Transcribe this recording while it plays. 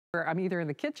I'm either in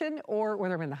the kitchen or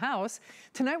whether I'm in the house.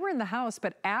 Tonight we're in the house,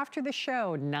 but after the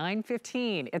show,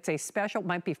 9:15, it's a special,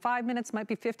 might be 5 minutes, might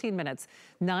be 15 minutes.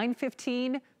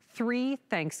 9:15, 3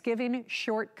 Thanksgiving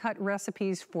shortcut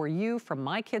recipes for you from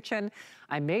my kitchen.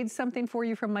 I made something for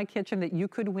you from my kitchen that you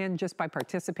could win just by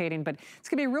participating, but it's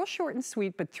gonna be real short and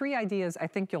sweet, but 3 ideas I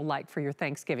think you'll like for your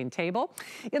Thanksgiving table.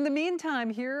 In the meantime,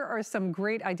 here are some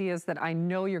great ideas that I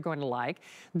know you're going to like.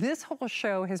 This whole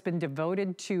show has been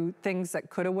devoted to things that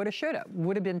coulda, woulda, shoulda.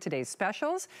 Would have been today's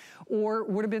specials, or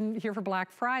would have been here for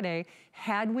Black Friday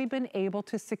had we been able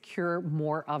to secure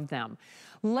more of them.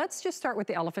 Let's just start with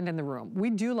the elephant in the room.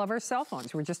 We do love our cell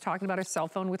phones. We're just talking about our cell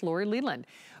phone with Lori Leland.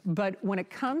 But when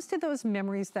it comes to those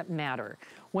memories that matter,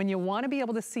 when you want to be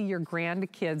able to see your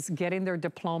grandkids getting their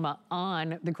diploma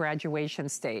on the graduation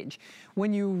stage,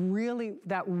 when you really,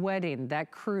 that wedding,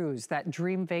 that cruise, that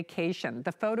dream vacation,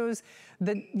 the photos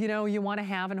that you want to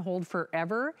have and hold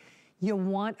forever, you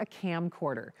want a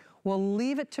camcorder. Well,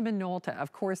 leave it to Minolta.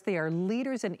 Of course, they are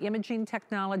leaders in imaging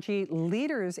technology,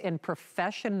 leaders in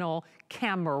professional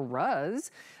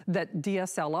cameras that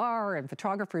DSLR and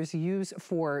photographers use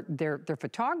for their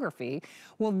photography.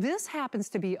 Well, this happens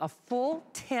to be a full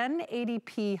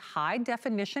 1080p high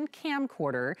definition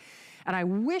camcorder. And I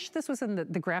wish this was in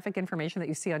the graphic information that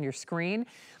you see on your screen.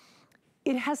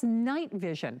 It has night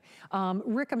vision.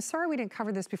 Rick, I'm sorry we didn't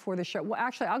cover this before the show. Well,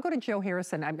 actually, I'll go to Joe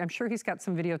Harrison. I'm sure he's got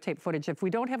some videotape footage. If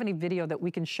we don't have any video that we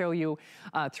can show you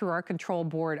through our control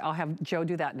board, I'll have Joe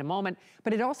do that in a moment.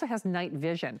 But it also has night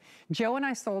vision. Joe and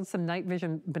I sold some night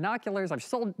vision binoculars. I've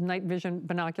sold night vision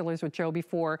binoculars with Joe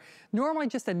before. Normally,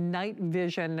 just a night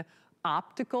vision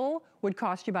optical would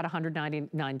cost you about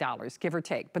 $199, give or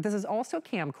take. But this is also a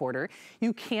camcorder.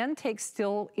 You can take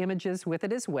still images with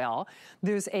it as well.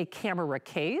 There's a camera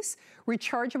case,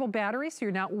 rechargeable battery, so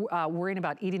you're not worrying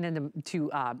about eating into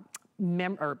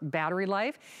battery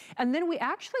life. And then we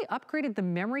actually upgraded the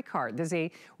memory card.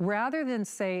 There's rather than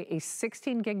say a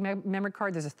 16 gig memory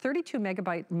card, there's a 32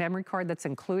 megabyte memory card that's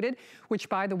included, which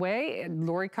by the way,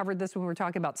 Lori covered this when we were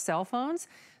talking about cell phones.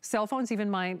 Cell phones, even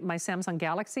my Samsung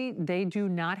Galaxy, they do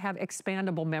not have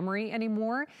expandable memory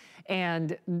anymore.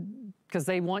 And because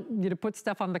they want you to put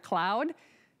stuff on the cloud,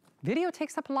 video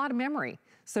takes up a lot of memory.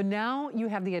 So now you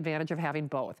have the advantage of having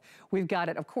both. We've got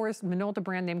it, of course, Minolta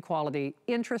brand name quality,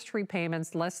 interest-free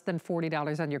payments, less than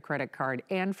 $40 on your credit card,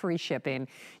 and free shipping.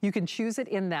 You can choose it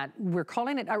in that, are we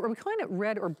calling it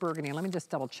red or burgundy? Let me just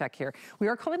double check here. We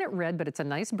are calling it red, but it's a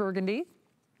nice burgundy.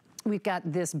 We've got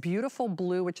this beautiful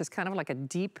blue, which is kind of like a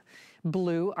deep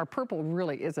blue. Our purple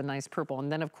really is a nice purple.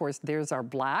 And then, of course, there's our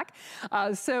black.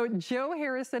 So Joe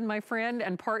Harrison, my friend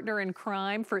and partner in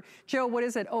crime for, Joe, what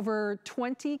is it, over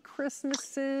 20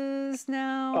 Christmases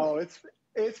now? Oh,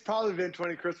 it's probably been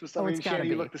 20 Christmas. I mean, Shannon,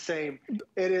 you look the same.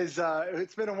 It is,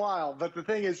 it's been a while. But the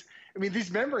thing is, I mean,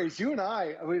 these memories, you and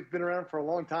I, we've been around for a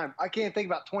long time. I can't think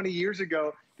about 20 years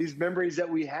ago, these memories that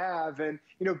we have. And,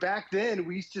 back then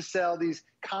we used to sell these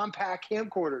compact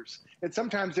camcorders, and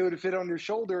sometimes they would fit on your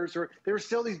shoulders, or they were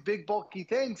still these big bulky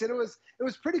things. And it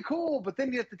was pretty cool, but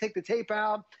then you have to take the tape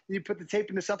out, you put the tape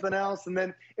into something else, and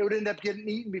then it would end up getting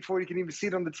eaten before you can even see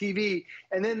it on the TV.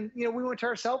 And then, we went to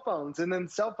our cell phones, and then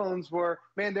cell phones were,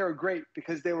 man, they were great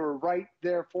because they were right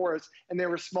there for us, and they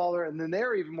were smaller, and then they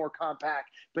were even more compact.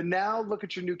 But now look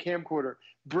at your new camcorder.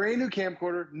 Brand new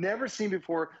camcorder, never seen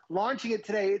before, launching it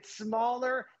today. It's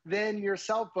smaller than your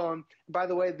cell phone. By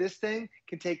the way, this thing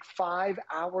can take 5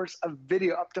 hours of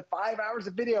video, up to 5 hours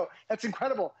of video. That's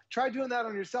incredible. Try doing that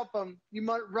on your cell phone. You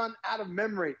might run out of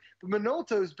memory. But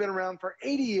Minolta has been around for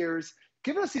 80 years,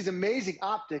 giving us these amazing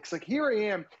optics. Like here I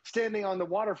am standing on the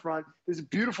waterfront. There's a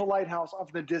beautiful lighthouse off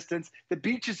in the distance. The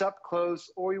beach is up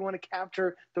close, or you want to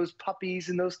capture those puppies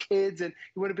and those kids, and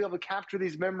you want to be able to capture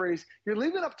these memories. You're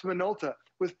leaving it up to Minolta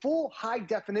with full high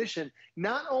definition,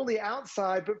 not only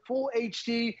outside, but full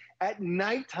HD at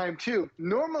nighttime too.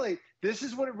 Normally, this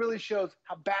is what it really shows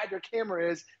how bad your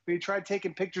camera is when you try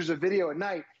taking pictures of video at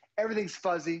night. Everything's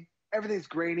fuzzy. Everything's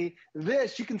grainy.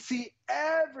 This, you can see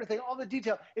everything, all the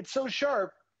detail. It's so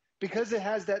sharp because it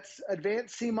has that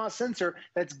advanced CMOS sensor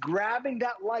that's grabbing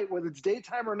that light, whether it's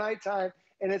daytime or nighttime,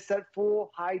 and it's that full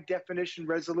high definition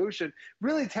resolution.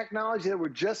 Really technology that we're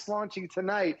just launching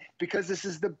tonight because this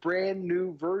is the brand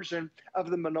new version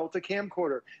of the Minolta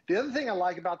camcorder. The other thing I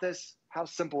like about this, how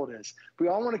simple it is. We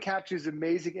all want to capture these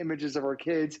amazing images of our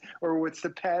kids, or it's the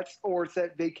pets, or it's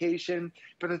that vacation.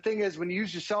 But the thing is, when you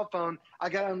use your cell phone, I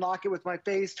got to unlock it with my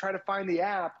face, try to find the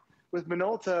app. With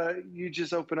Minolta, you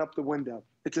just open up the window.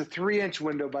 It's a 3-inch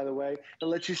window, by the way. It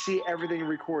lets you see everything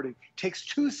recording. Takes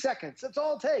 2 seconds. That's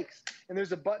all it takes. And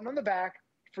there's a button on the back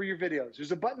for your videos.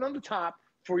 There's a button on the top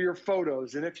for your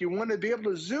photos. And if you want to be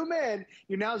able to zoom in,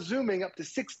 you're now zooming up to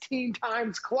 16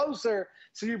 times closer.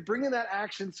 So you're bringing that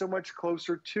action so much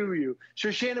closer to you.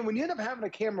 So Shannon, when you end up having a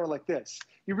camera like this,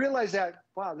 you realize that,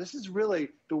 wow, this is really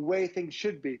the way things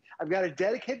should be. I've got a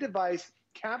dedicated device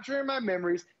capturing my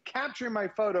memories, capturing my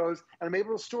photos, and I'm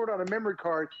able to store it on a memory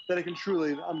card that I'm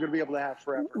going to be able to have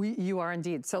forever. You are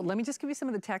indeed. So let me just give you some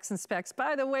of the text and specs.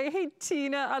 By the way, hey,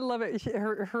 Tina, I love it.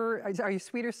 Are you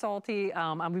sweet or salty?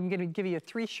 I'm going to give you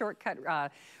 3 shortcut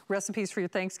recipes for your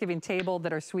Thanksgiving table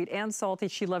that are sweet and salty.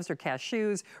 She loves her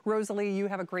cashews. Rosalie, you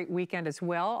have a great weekend as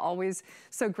well. Always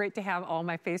so great to have all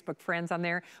my Facebook friends on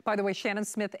there. By the way, Shannon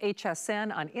Smith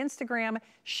HSN on Instagram,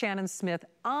 Shannon Smith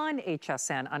on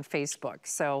HSN on Facebook.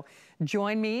 So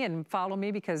join me and follow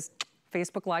me because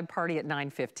Facebook Live party at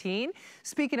 9:15.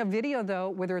 Speaking of video though,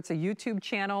 whether it's a YouTube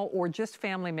channel or just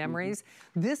family memories,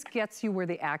 this gets you where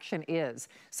the action is.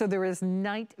 So there is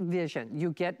night vision.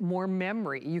 You get more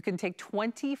memory. You can take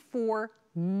 24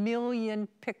 million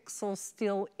pixel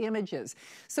still images.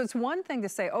 So it's one thing to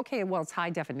say, okay, well, it's high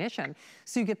definition.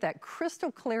 So you get that crystal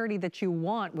clarity that you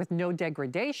want with no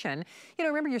degradation. You know,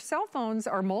 remember your cell phones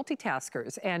are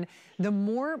multitaskers, and the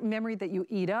more memory that you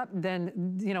eat up,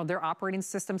 then, you know, their operating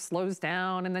system slows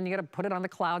down, and then you got to put it on the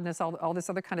cloud and all this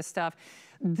other kind of stuff.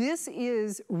 This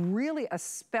is really a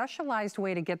specialized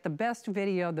way to get the best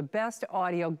video, the best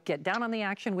audio, get down on the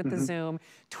action with the zoom,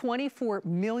 24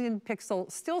 million pixel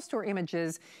still store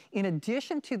images, in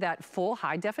addition to that full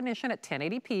high definition at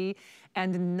 1080p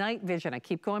and night vision. I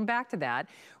keep going back to that.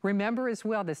 Remember as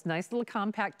well, this nice little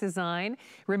compact design.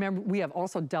 Remember, we have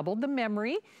also doubled the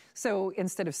memory. So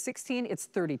instead of 16, it's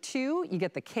 32. You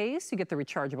get the case, you get the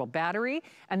rechargeable battery,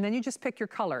 and then you just pick your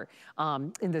color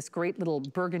in this great little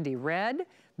burgundy red,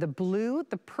 the blue,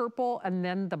 the purple, and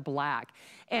then the black.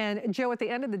 And Joe, at the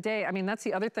end of the day, I mean, that's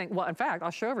the other thing. Well, in fact, I'll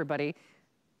show everybody.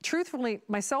 Truthfully,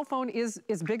 my cell phone is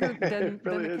bigger than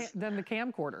the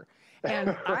camcorder.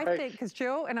 And I think, because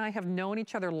Joe and I have known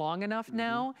each other long enough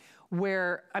now,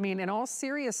 where, I mean, in all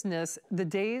seriousness, the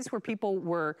days where people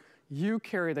were, you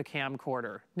carry the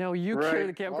camcorder. No, you carry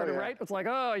the camcorder, right? It's like,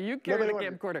 oh, you carry the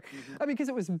camcorder. I mean, because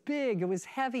it was big, it was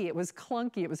heavy, it was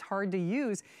clunky, it was hard to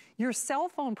use. Your cell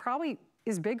phone probably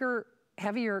is bigger,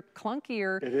 heavier,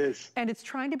 clunkier. It is. And it's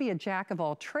trying to be a jack of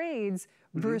all trades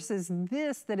versus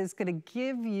this that is going to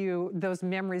give you those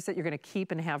memories that you're going to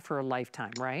keep and have for a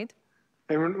lifetime, right?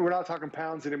 And we're not talking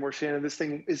pounds anymore, Shannon. This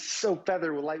thing is so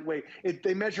feather with lightweight.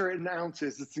 They measure it in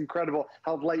ounces. It's incredible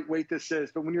how lightweight this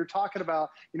is. But when you're talking about,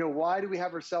 you know, why do we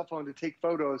have our cell phone to take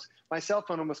photos? My cell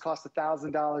phone almost cost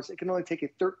 $1,000. It can only take a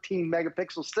 13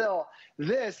 megapixel still.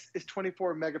 This is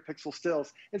 24 megapixel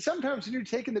stills. And sometimes when you're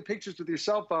taking the pictures with your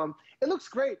cell phone, it looks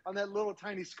great on that little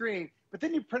tiny screen. But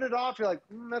then you print it off, you're like,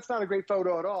 that's not a great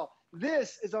photo at all.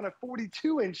 This is on a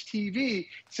 42-inch TV.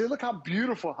 So look how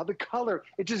beautiful, how the color,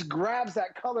 it just grabs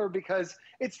that color because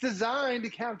it's designed to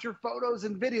capture photos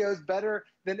and videos better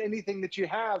than anything that you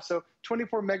have. So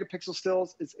 24 megapixel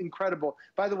stills is incredible.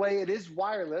 By the way, it is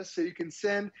wireless, so you can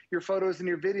send your photos and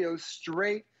your videos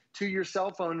straight to your cell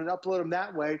phone and upload them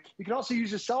that way. You can also use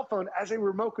your cell phone as a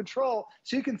remote control,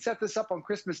 so you can set this up on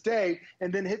Christmas Day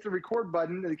and then hit the record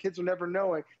button, and the kids will never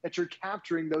know that you're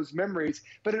capturing those memories.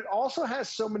 But it also has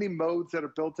so many modes that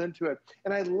are built into it.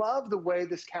 And I love the way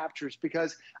this captures,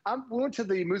 because we went to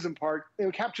the amusement park and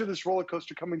we captured this roller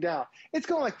coaster coming down. It's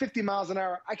going like 50 miles an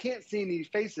hour. I can't see any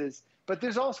faces, but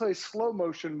there's also a slow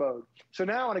motion mode. So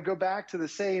now when I go back to the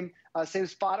same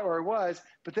spot where I was,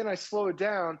 but then I slow it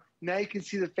down, now you can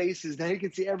see the faces, now you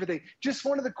can see everything. Just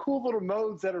one of the cool little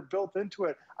modes that are built into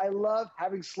it. I love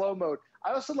having slow mode.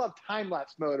 I also love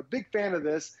time-lapse mode, a big fan of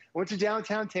this. I went to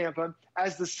downtown Tampa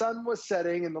as the sun was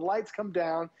setting and the lights come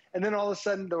down, and then all of a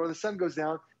sudden, or the sun goes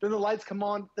down, then the lights come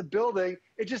on the building.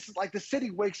 It just, like the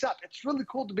city wakes up. It's really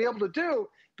cool to be able to do,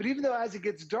 but even though as it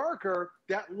gets darker,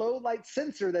 that low light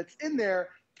sensor that's in there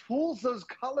pulls those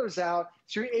colors out,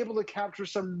 so you're able to capture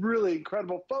some really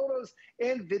incredible photos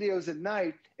and videos at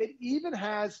night. It even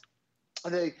has,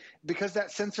 because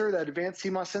that sensor, that advanced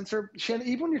CMOS sensor, Shannon,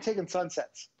 even when you're taking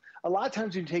sunsets, a lot of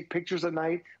times when you take pictures at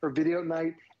night or video at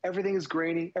night, everything is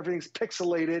grainy, everything's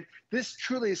pixelated. This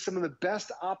truly is some of the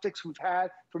best optics we've had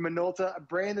from Minolta, a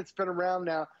brand that's been around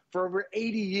now for over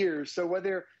 80 years. So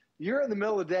whether you're in the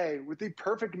middle of the day with the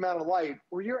perfect amount of light,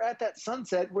 or you're at that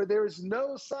sunset where there is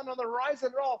no sun on the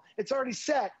horizon at all, it's already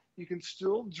set, you can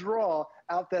still draw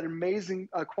out that amazing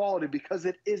quality because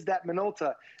it is that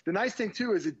Minolta. The nice thing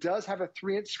too is it does have a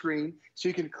 3-inch screen, so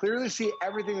you can clearly see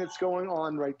everything that's going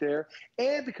on right there.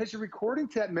 And because you're recording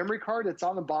to that memory card that's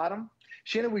on the bottom,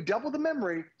 Shannon, we doubled the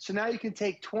memory, so now you can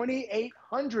take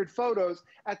 2,800 photos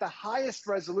at the highest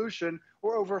resolution,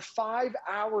 or over 5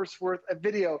 hours worth of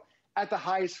video at the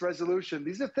highest resolution.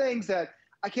 These are things that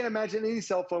I can't imagine any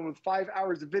cell phone with 5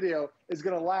 hours of video is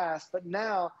going to last, but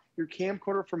now your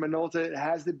camcorder from Minolta, it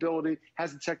has the ability,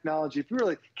 has the technology to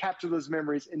really capture those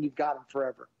memories, and you've got them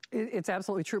forever. It's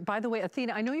absolutely true. By the way,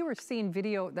 Athena, I know you were seeing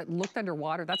video that looked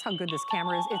underwater. That's how good this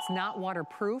camera is. It's not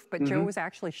waterproof, but Joe was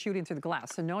actually shooting through the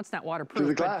glass. So no, it's not waterproof. Through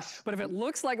the glass. But if it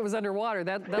looks like it was underwater,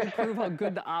 that'll prove how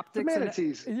good the optics. The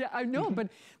manatees. Yeah, I know, but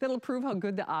that'll prove how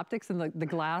good the optics and the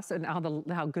glass and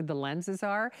how good the lenses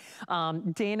are.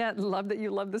 Dana, love that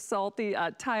you love the salty.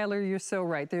 Tyler, you're so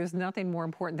right. There's nothing more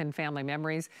important than family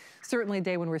memories. Certainly a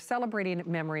day when we're celebrating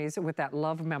memories with that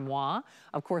love memoir.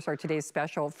 Of course, our today's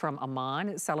special from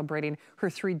Amman, celebrating her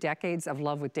 3 decades of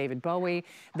love with David Bowie.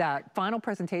 That final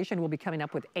presentation will be coming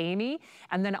up with Amy.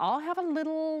 And then I'll have a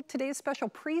little today's special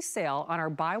pre-sale on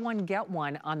our buy one, get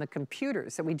one on the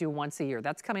computers that we do once a year.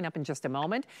 That's coming up in just a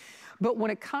moment. But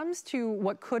when it comes to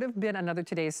what could have been another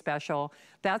today's special,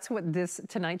 that's what this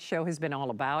tonight's show has been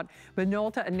all about.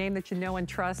 Minolta, a name that you know and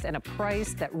trust, and a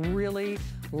price that really,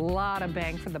 lot of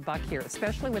bang for the buck here,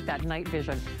 especially with that night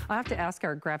vision. I'll have to ask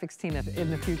our graphics team if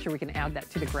in the future we can add that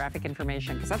to the graphic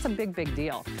information, because that's a big, big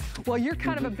deal. Well, you're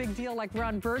kind of a big deal like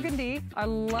Ron Burgundy. I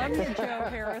love you, Joe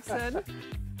Harrison.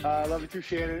 I love it too,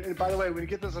 Shannon. And by the way, when you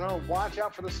get this at home, watch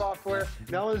out for the software.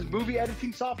 Not only is movie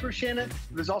editing software, Shannon,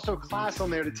 but there's also a class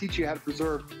on there to teach you how to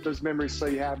preserve those memories so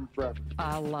you have them forever.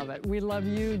 I love it. We love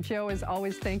you, Joe, as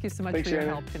always. Thank you so much for your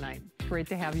help tonight. Great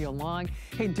to have you along.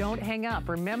 Hey, don't hang up.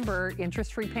 Remember,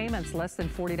 interest-free payments, less than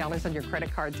 $40 on your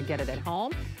credit card to get it at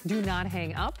home. Do not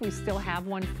hang up. We still have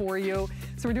one for you.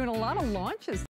 So we're doing a lot of launches